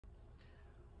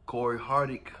Cory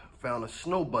Hardrict found a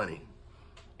snow bunny,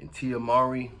 and Tia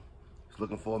Mowry is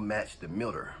looking for a match to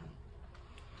melt her.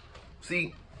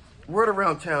 See, word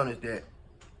around town is that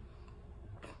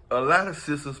a lot of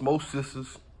sisters, most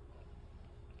sisters,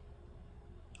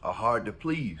 are hard to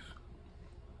please.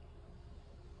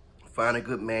 Find a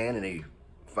good man and they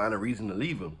find a reason to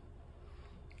leave him.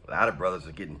 A lot of brothers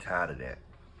are getting tired of that.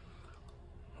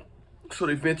 So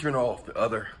they're venturing off to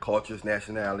other cultures,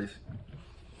 nationalities,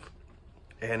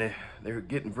 and they're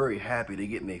getting very happy. They're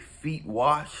getting their feet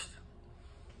washed.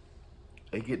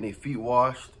 They're getting their feet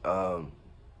washed. They're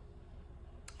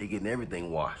getting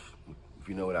everything washed, if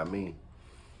you know what I mean.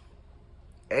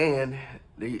 And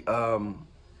they're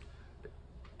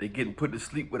getting put to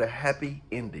sleep with a happy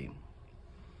ending.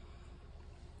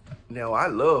 Now, I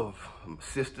love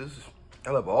sisters.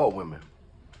 I love all women.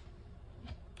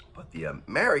 But the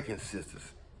American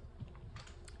sisters,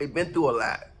 they've been through a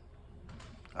lot.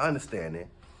 I understand that.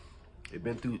 They've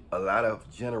been through a lot of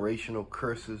generational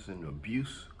curses and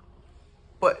abuse.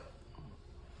 But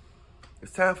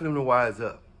it's time for them to wise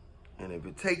up. And if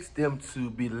it takes them to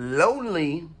be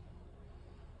lonely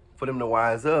for them to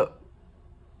wise up,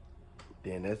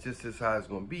 then that's just how it's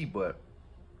going to be. But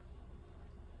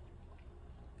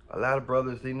a lot of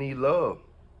brothers, they need love.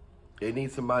 They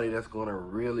need somebody that's going to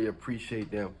really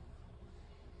appreciate them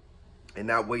and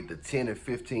not wait the 10 or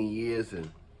 15 years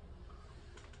and,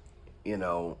 you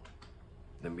know,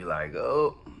 then be like,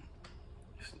 oh,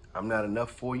 I'm not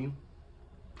enough for you.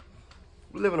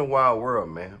 We live in a wild world,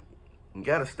 man. You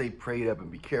got to stay prayed up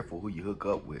and be careful who you hook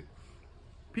up with.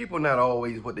 People are not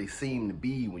always what they seem to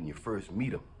be when you first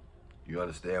meet them. You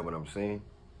understand what I'm saying?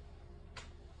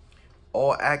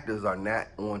 All actors are not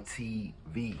on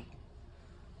TV.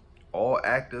 All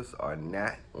actors are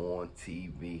not on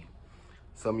TV.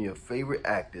 Some of your favorite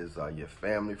actors are your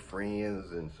family,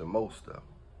 friends, and some more stuff.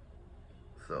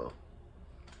 So,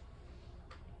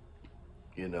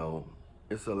 you know,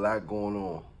 it's a lot going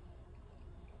on.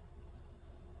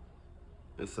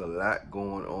 It's a lot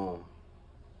going on.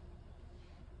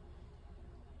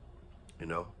 You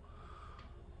know?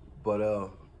 But,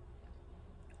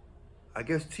 I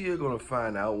guess Tia gonna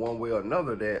find out one way or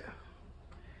another that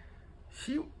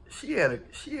she had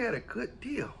a good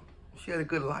deal. She had a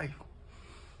good life.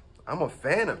 I'm a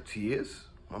fan of Tia's.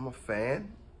 I'm a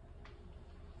fan.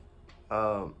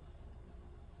 I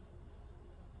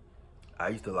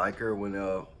used to like her when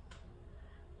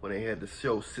they had the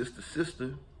show Sister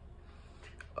Sister.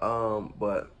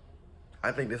 But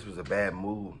I think this was a bad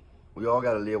move. We all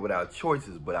gotta live with our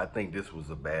choices, but I think this was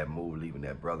a bad move, leaving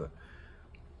that brother.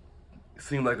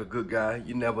 Seemed like a good guy.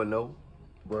 You never know.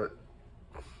 But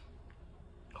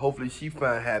hopefully she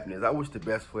find happiness. I wish the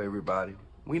best for everybody.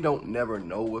 We don't never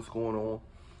know what's going on.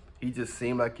 He just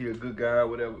seemed like he a good guy or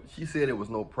whatever. She said it was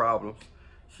no problems.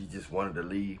 She just wanted to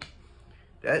leave.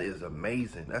 That is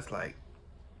amazing. That's like,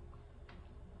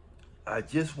 I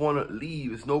just want to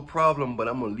leave. It's no problem, but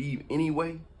I'm going to leave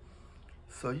anyway.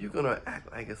 So you're going to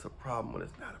act like it's a problem when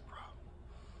it's not a problem.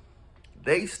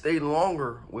 They stay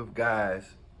longer with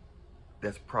guys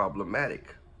that's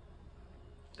problematic.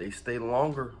 They stay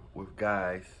longer with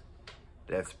guys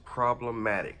that's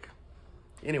problematic.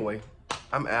 Anyway,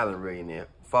 I'm Alan Millionaire.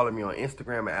 Follow me on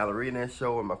Instagram at Alan Millionaire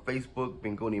Show, and my Facebook,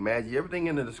 Benguni Magic. Everything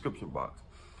in the description box.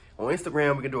 On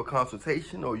Instagram, we can do a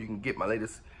consultation, or you can get my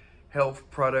latest health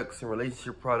products and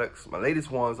relationship products. My latest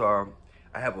ones are,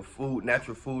 I have a food,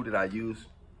 natural food that I use,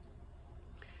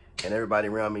 and everybody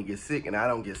around me gets sick, and I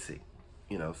don't get sick.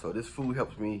 You know, so this food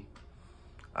helps me.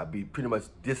 I'll be pretty much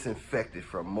disinfected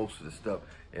from most of the stuff.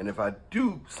 And if I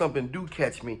do, something do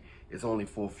catch me, it's only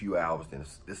for a few hours, then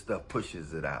this stuff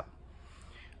pushes it out.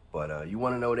 But you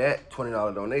want to know that,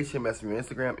 $20 donation, message me on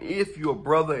Instagram. If you're a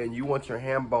brother and you want your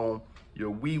ham bone, your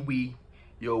wee-wee,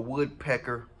 your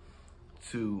woodpecker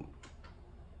to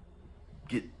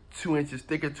get 2 inches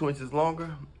thicker, 2 inches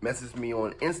longer, message me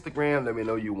on Instagram. Let me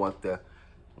know you want the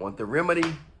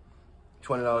remedy,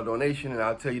 $20 donation, and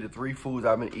I'll tell you the 3 foods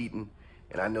I've been eating.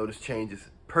 And I noticed changes.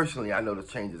 Personally, I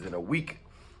noticed changes in a week.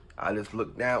 I just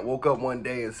looked down, woke up one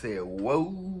day and said,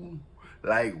 whoa,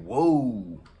 like,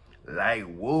 whoa, like,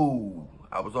 whoa.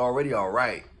 I was already all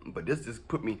right, but this just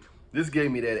this gave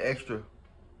me that extra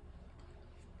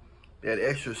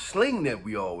sling that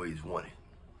we always wanted.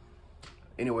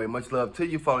 Anyway, much love to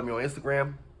you. Follow me on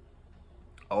Instagram,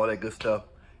 all that good stuff.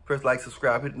 Press like,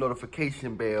 subscribe, hit the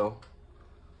notification bell,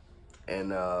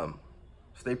 and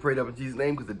stay prayed up in Jesus'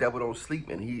 name, because the devil don't sleep,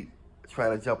 and he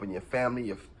trying to jump in your family,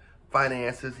 your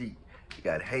finances. He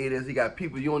got haters. He got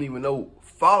people you don't even know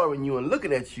following you and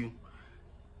looking at you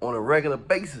on a regular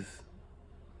basis.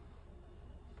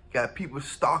 Got people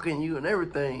stalking you and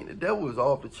everything. The devil is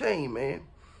off the chain, man.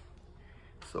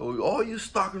 So all you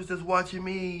stalkers that's watching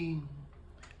me,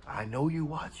 I know you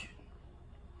watching.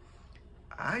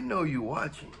 I know you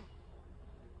watching.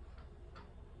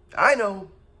 I know.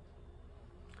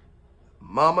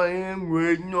 Mama ain't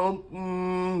ready no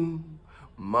food.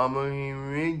 Mama ain't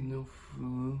ready no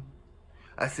food.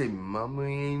 I said, Mama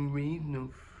ain't ready no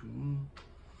food.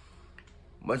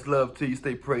 Much love to you.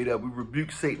 Stay prayed up. We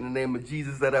rebuke Satan in the name of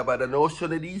Jesus. That about the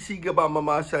notion that he go by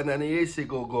mama shana ese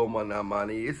go go mana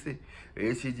mani ese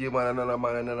ese jimana na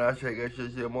mana na shaka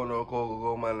shaka mono go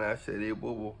go mana shede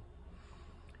bobo.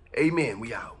 Amen.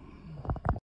 We out.